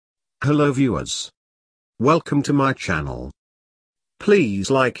Hello viewers. Welcome to my channel.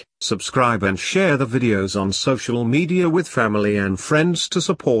 Please like, subscribe and share the videos on social media with family and friends to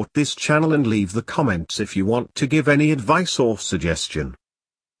support this channel, and leave the comments if you want to give any advice or suggestion.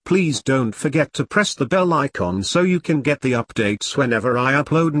 Please don't forget to press the bell icon so you can get the updates whenever I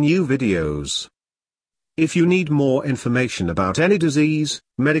upload new videos. If you need more information about any disease,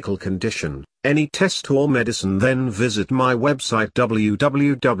 medical condition, any test or medicine, then visit my website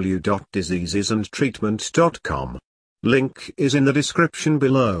www.diseasesandtreatment.com. Link is in the description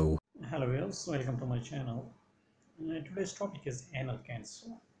below. Hello viewers, welcome to my channel. Today's topic is anal cancer.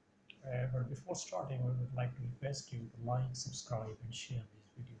 But before starting, we would like to request you to like, subscribe and share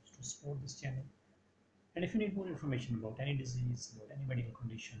these videos to support this channel. And if you need more information about any disease, about any medical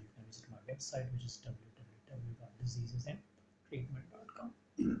condition, you can visit my website, which is www.diseasesandtreatment.com.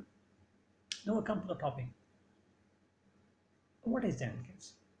 Now we come to the topic. What is anal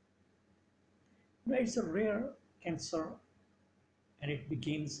cancer? It's a rare cancer, and it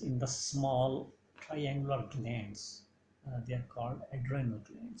begins in the small triangular glands. They are called adrenal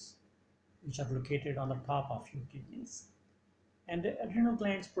glands, which are located on the top of your kidneys. And the adrenal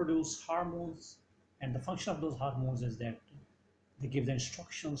glands produce hormones, and the function of those hormones is that they give the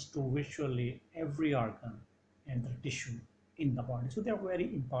instructions to virtually every organ and the tissue in the body. So they are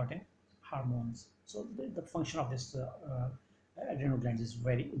very important hormones. So the function of this adrenal glands is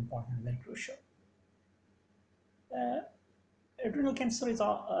very important, very crucial. Adrenal cancer is the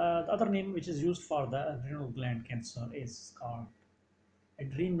other name which is used for the adrenal gland cancer is called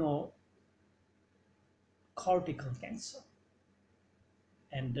adrenocortical cancer,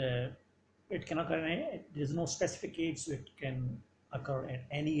 and it can occur. There is no specific age, so it can occur at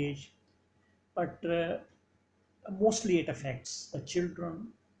any age, but mostly it affects the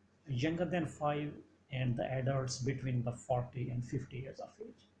children younger than 5 and the adults between the 40 and 50 years of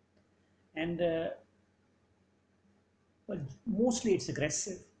age. And well, mostly it's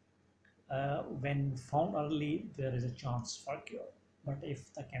aggressive. When found early, there is a chance for cure. But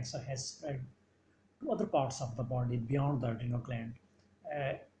if the cancer has spread to other parts of the body beyond the adrenal gland,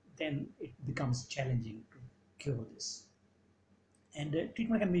 then it becomes challenging to cure this. And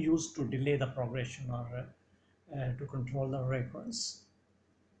treatment can be used to delay the progression or to control the recurrence.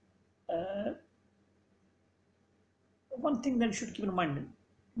 One thing that you should keep in mind: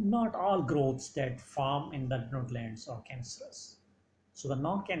 not all growths that form in the adrenal glands are cancerous. So the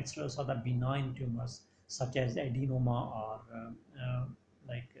non-cancerous or the benign tumors, such as adenoma or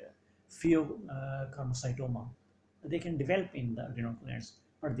pheochromocytoma, they can develop in the adrenal glands,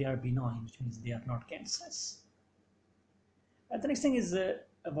 but they are benign, which means they are not cancerous. The next thing is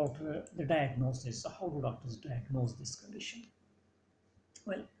about the diagnosis. So how do doctors diagnose this condition?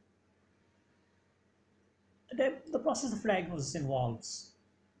 Well, the process of diagnosis involves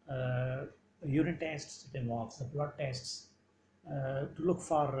urine tests, it involves the blood tests to look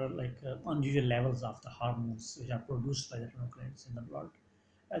for unusual levels of the hormones which are produced by the adrenal glands in the blood.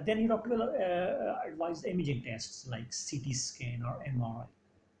 Then your doctor will advise imaging tests like CT scan or MRI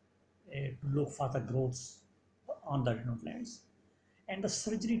to look for the growths on the adrenal glands. And the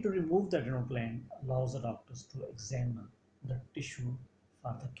surgery to remove the adrenal gland allows the doctors to examine the tissue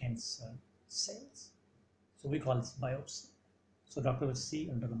for the cancer cells. So we call this biopsy. So doctor will see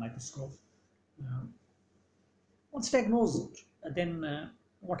under the microscope. Once diagnosed, then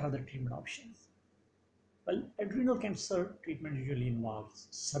what are the treatment options? Well, adrenal cancer treatment usually involves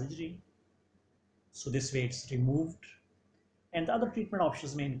surgery. So this way it's removed. And the other treatment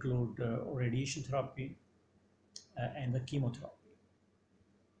options may include radiation therapy and the chemotherapy.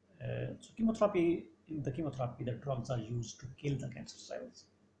 So in the chemotherapy, the drugs are used to kill the cancer cells.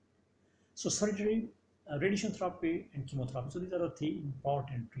 So surgery, radiation therapy and chemotherapy. So these are the 3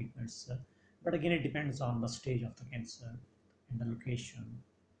 important treatments. But again, it depends on the stage of the cancer and the location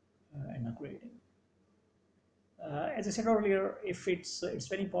and the grading. As I said earlier, if it's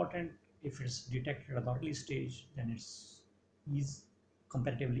very important, if it's detected at the early stage, then it's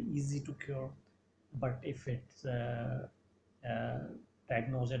comparatively easy to cure. But if it's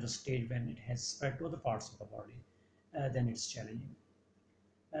diagnosed at a stage when it has spread to other parts of the body, then it's challenging.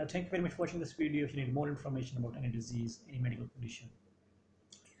 Thank you very much for watching this video. If you need more information about any disease, any medical condition,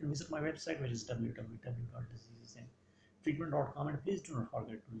 you can visit my website, which is www.diseasesandtreatment.com, and please do not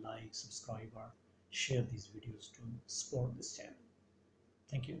forget to like, subscribe or share these videos to support this channel.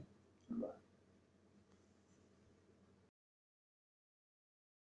 Thank you. Bye.